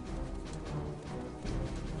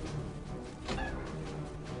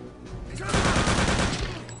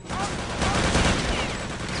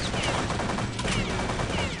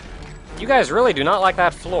 You guys really do not like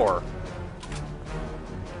that floor.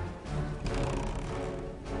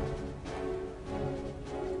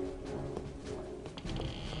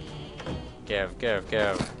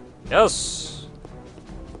 Give. Yes!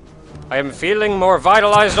 I am feeling more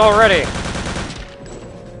vitalized already!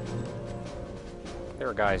 There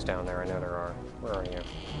are guys down there, I know there are. Where are you?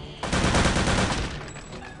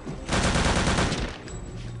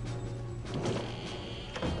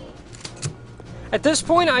 At this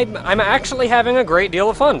point, I'm actually having a great deal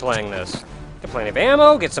of fun playing this. Get plenty of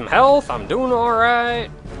ammo, get some health, I'm doing alright.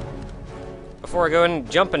 Before I go in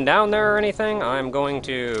jumping down there or anything, I'm going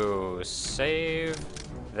to save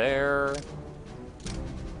there.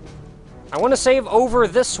 I want to save over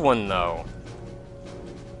this one, though.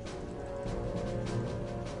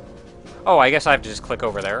 Oh, I guess I have to just click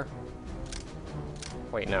over there.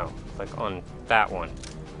 Wait, no. Click on that one.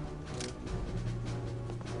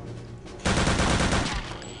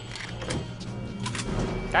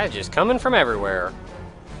 Guys just coming from everywhere.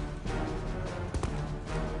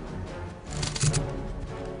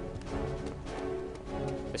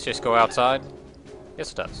 Let's just go outside.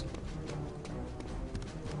 Yes, it does.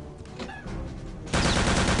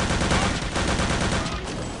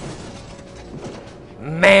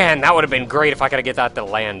 Man, that would have been great if I could have get that to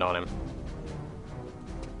land on him.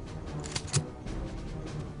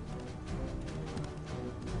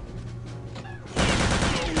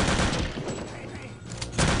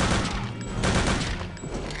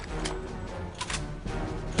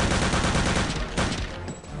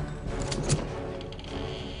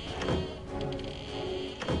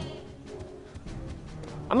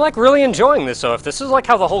 I'm like really enjoying this, so if this is like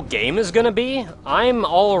how the whole game is gonna be, I'm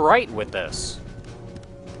alright with this.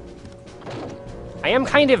 I am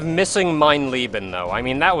kind of missing Mein Leben, though. I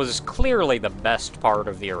mean, that was clearly the best part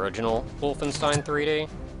of the original Wolfenstein 3D.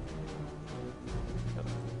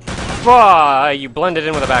 Ah, you blended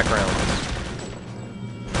in with the background.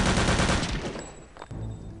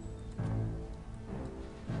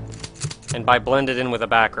 And by blended in with the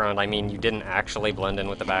background, I mean you didn't actually blend in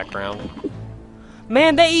with the background.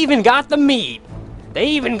 Man, they even got the meat! They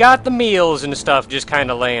even got the meals and stuff just kind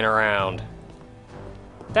of laying around.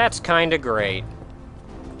 That's kind of great.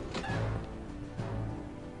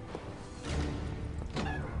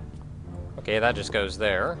 Okay, that just goes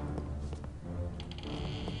there.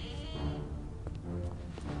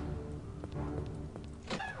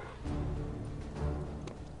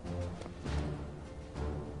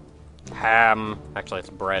 ham. Actually, it's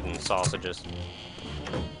bread and sausages.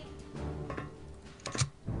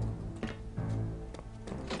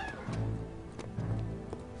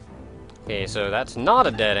 Okay, so that's not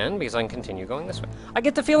a dead end, because I can continue going this way. I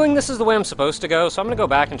get the feeling this is the way I'm supposed to go, so I'm gonna go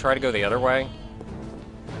back and try to go the other way.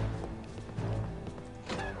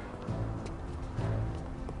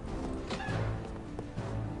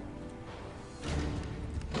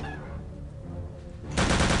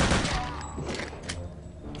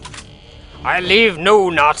 I leave no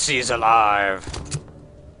Nazis alive!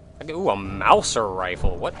 Ooh, a Mauser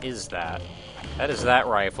rifle. What is that? That is that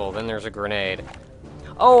rifle. Then there's a grenade.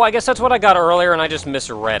 Oh, I guess that's what I got earlier and I just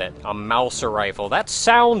misread it. A Mauser rifle. That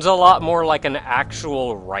sounds a lot more like an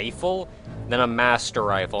actual rifle than a master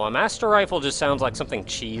rifle. A master rifle just sounds like something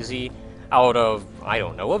cheesy out of, I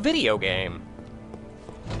don't know, a video game.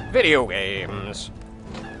 Video games.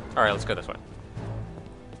 Alright, let's go this way.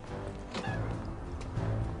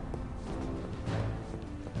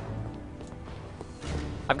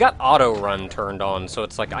 I've got auto run turned on, so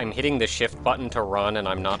it's like I'm hitting the shift button to run and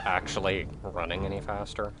I'm not actually running any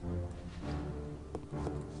faster.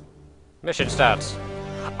 Mission stats.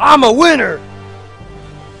 I'm a winner!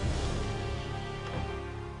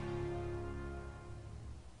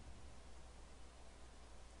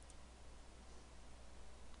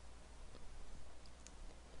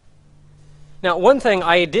 Now, one thing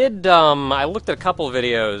I did, I looked at a couple of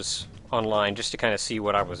videos online just to kind of see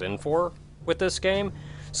what I was in for with this game.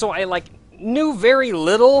 So I, like, knew very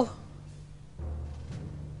little.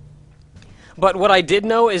 But what I did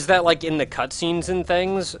know is that, like, in the cutscenes and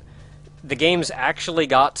things, the game's actually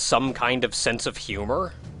got some kind of sense of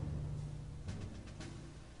humor.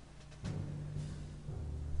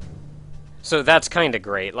 So that's kind of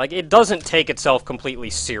great. Like, it doesn't take itself completely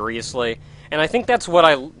seriously. And I think that's what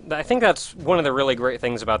I think that's one of the really great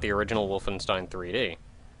things about the original Wolfenstein 3D.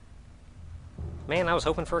 Man, I was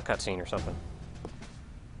hoping for a cutscene or something.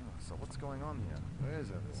 So what's going on here? Where is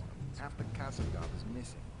everyone? Half the castle guard is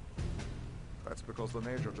missing. That's because the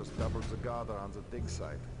Major just doubled the guard on the dig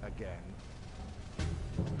site. Again.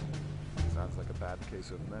 Sounds like a bad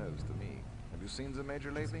case of nerves to me. Have you seen the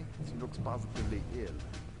Major lately? He looks positively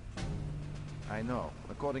ill. I know.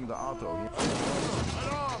 According to Otto, he...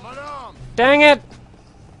 Alarm! Dang it!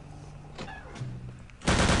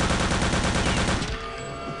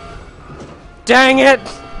 Dang it!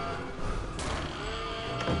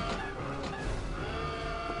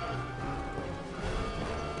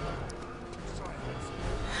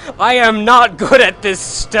 I am not good at this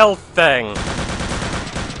stealth thing.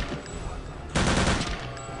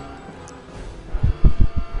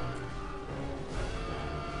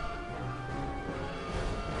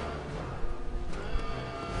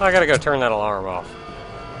 I gotta go turn that alarm off.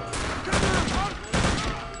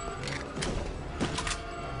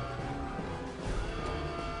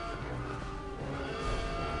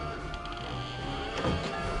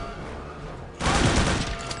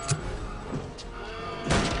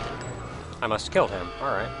 I must have killed him.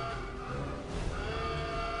 Alright.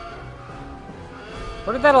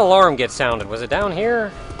 Where did that alarm get sounded? Was it down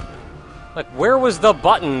here? Like, where was the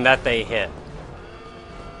button that they hit?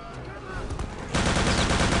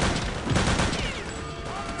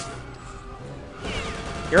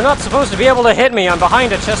 You're not supposed to be able to hit me. I'm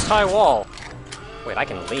behind a chest-high wall. Wait, I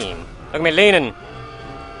can lean. Look at me leaning.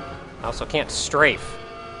 I also can't strafe.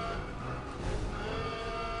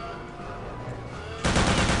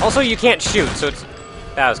 Also, you can't shoot, so it's...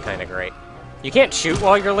 That was kind of great. You can't shoot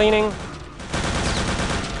while you're leaning?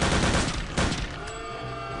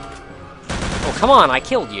 Oh, come on, I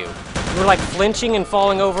killed you. You were, like, flinching and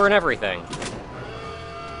falling over and everything.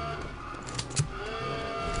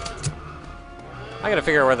 I gotta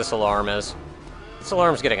figure out where this alarm is. This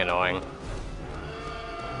alarm's getting annoying.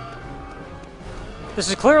 This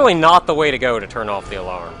is clearly not the way to go to turn off the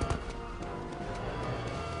alarm.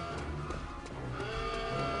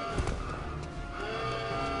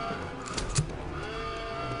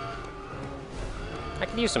 I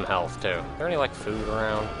could use some health, too. Is there any, like, food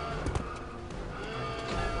around?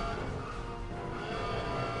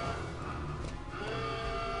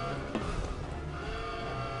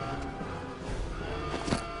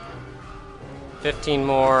 $15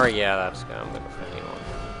 more, yeah, that's good. I'm good with 15 more.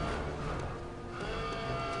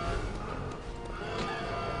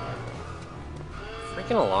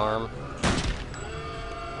 Freaking alarm.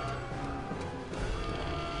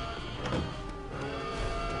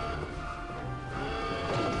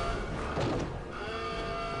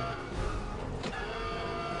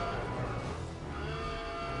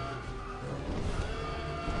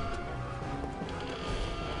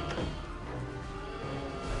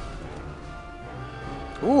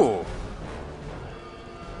 Ooh,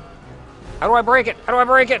 How do I break it? How do I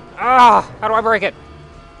break it? Ah! How do I break it?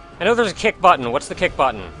 I know there's a kick button. What's the kick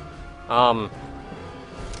button?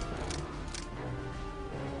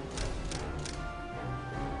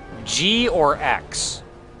 G or X?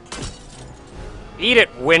 Eat it,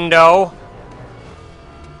 window!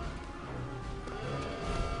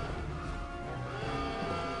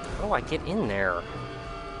 How do I get in there?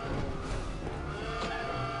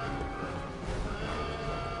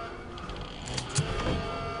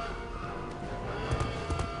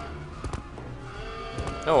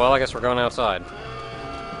 Oh well, I guess we're going outside.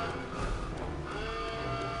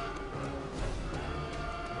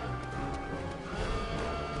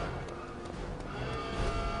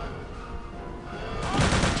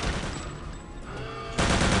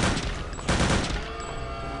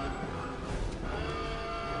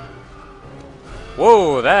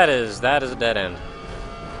 Whoa, that is a dead end.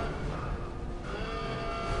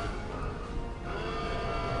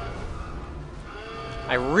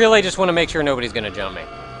 I really just want to make sure nobody's gonna jump me.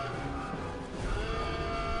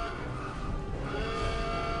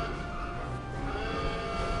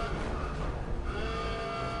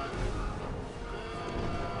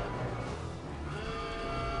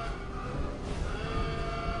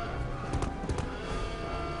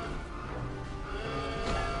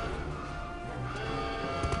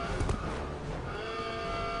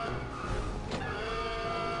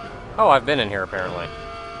 Oh, I've been in here apparently.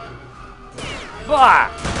 Bah!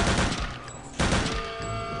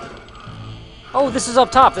 Oh, this is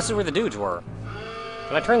up top. This is where the dudes were.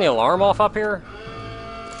 Can I turn the alarm off up here?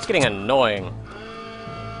 It's getting annoying.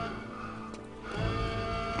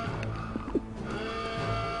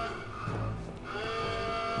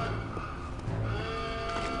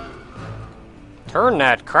 Turn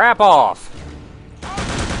that crap off!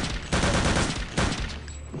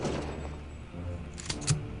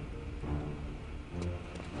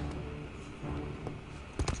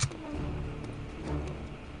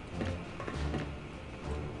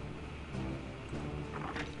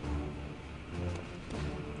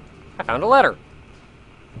 I found a letter.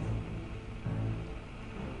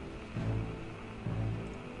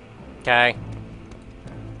 Okay.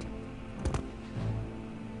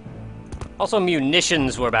 Also,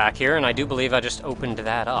 munitions were back here, and I do believe I just opened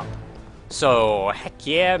that up. So, heck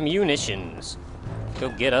yeah, munitions. Go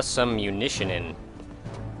get us some munitioning.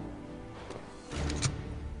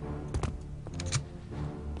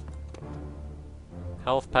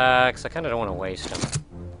 Health packs. I kind of don't want to waste them.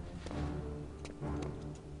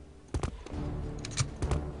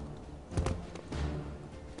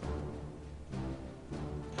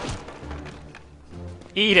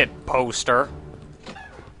 Eat it, poster.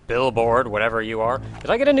 Billboard, whatever you are.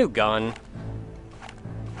 Did I get a new gun?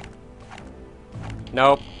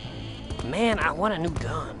 Nope. Man, I want a new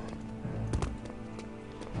gun.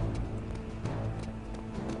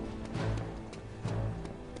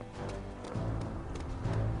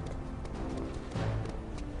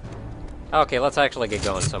 Okay, let's actually get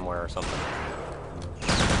going somewhere or something.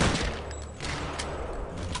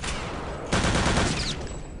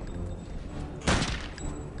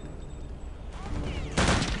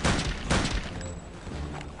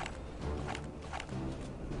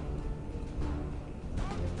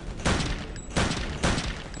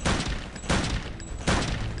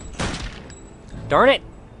 Darn it!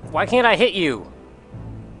 Why can't I hit you?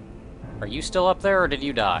 Are you still up there, or did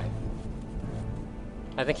you die?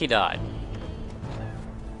 I think he died.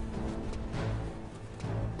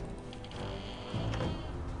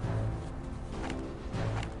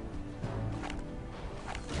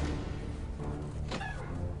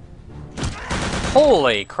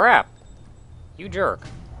 Holy crap! You jerk.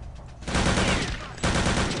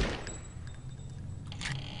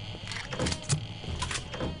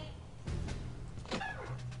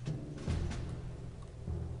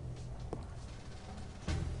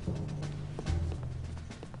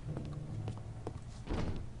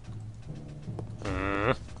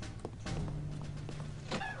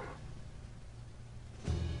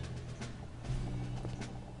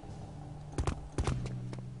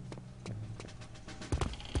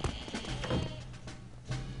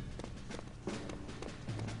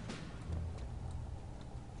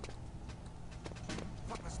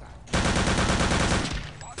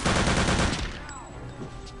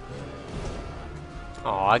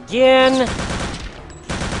 Aw, again!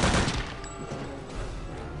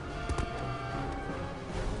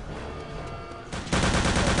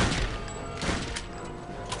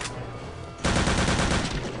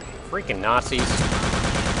 Freaking Nazis.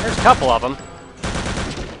 There's a couple of them.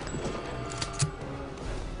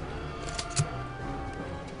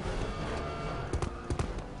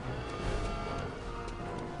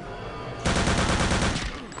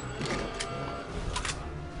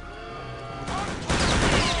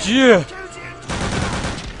 Yeah.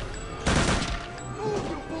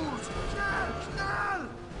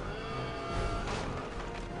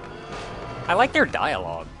 I like their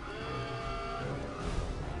dialogue.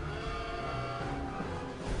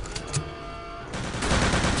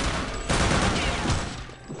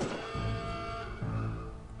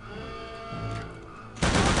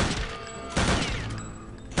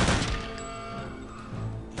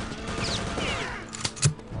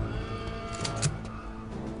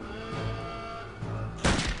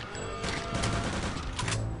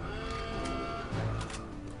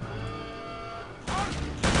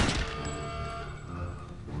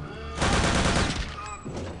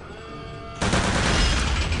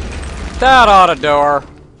 That oughta do her.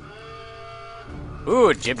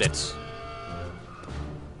 Ooh, giblets.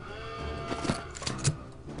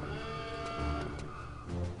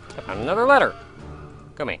 I found another letter.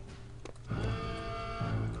 Come here.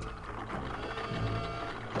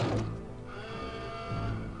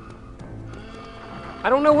 I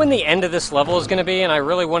don't know when the end of this level is going to be, and I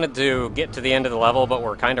really wanted to get to the end of the level, but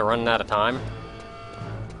we're kind of running out of time.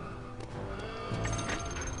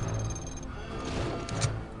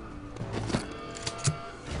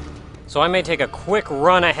 So I may take a quick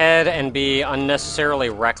run ahead and be unnecessarily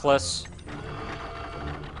reckless.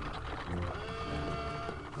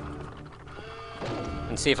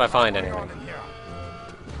 And see if I find anything.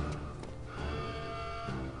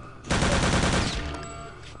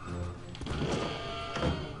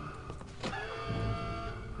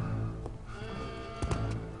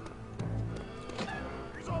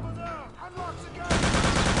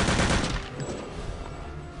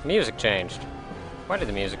 Music changed. Why did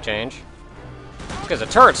the music change? Because of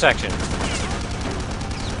turret section.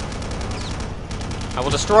 I will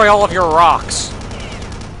destroy all of your rocks.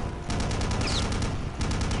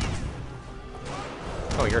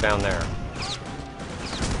 Oh, you're down there.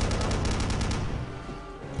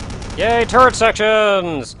 Yay, turret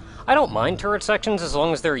sections! I don't mind turret sections as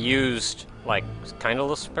long as they're used, like, kind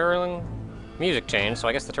of sparingly. Music changed, so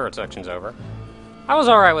I guess the turret section's over. I was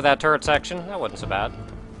alright with that turret section. That wasn't so bad.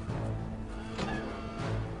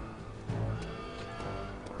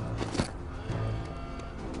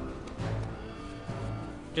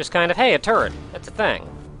 Just kind of, hey, a turret. That's a thing.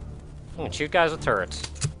 I'm gonna shoot guys with turrets.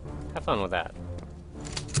 Have fun with that.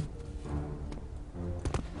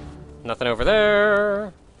 Nothing over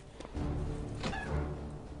there.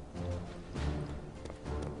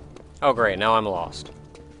 Oh great, now I'm lost.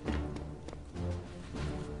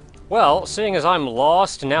 Well, seeing as I'm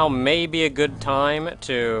lost, now may be a good time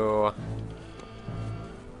to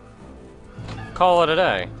call it a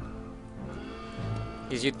day.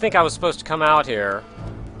 Because you'd think I was supposed to come out here,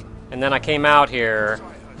 and then I came out here.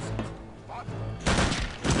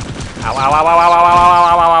 Ow, ow, ow, ow, ow, ow, ow,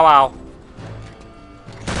 ow, ow, ow, ow.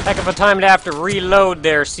 Heck of a time to have to reload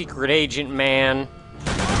there, secret agent man.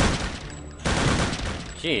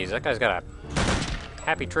 Jeez, that guy's got a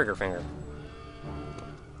happy trigger finger.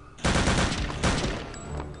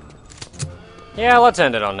 Yeah, let's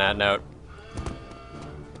end it on that note.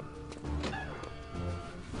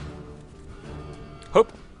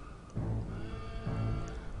 Hope.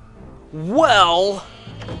 Well,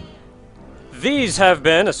 these have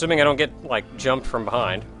been, assuming I don't get, like, jumped from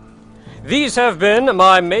behind, these have been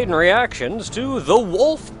my maiden reactions to the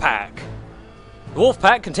Wolf Pack. The Wolf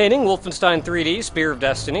Pack containing Wolfenstein 3D, Spear of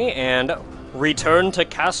Destiny, and Return to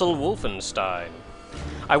Castle Wolfenstein.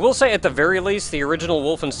 I will say, at the very least, the original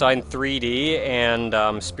Wolfenstein 3D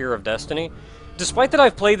and Spear of Destiny, despite that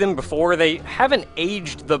I've played them before, they haven't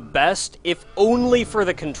aged the best, if only for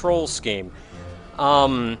the control scheme.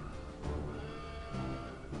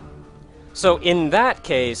 So in that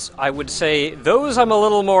case, I would say those I'm a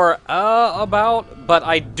little more about, but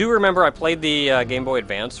I do remember I played the Game Boy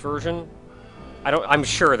Advance version. I'm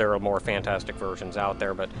sure there are more fantastic versions out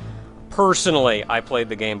there, but personally, I played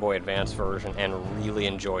the Game Boy Advance version and really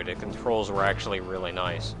enjoyed it. Controls were actually really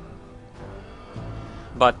nice.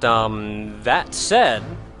 But that said,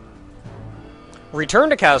 Return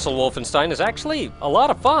to Castle Wolfenstein is actually a lot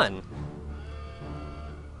of fun.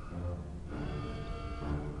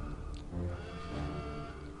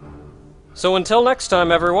 So until next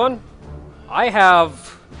time, everyone, I've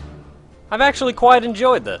actually quite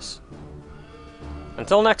enjoyed this.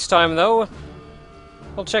 Until next time, though,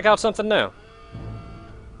 we'll check out something new.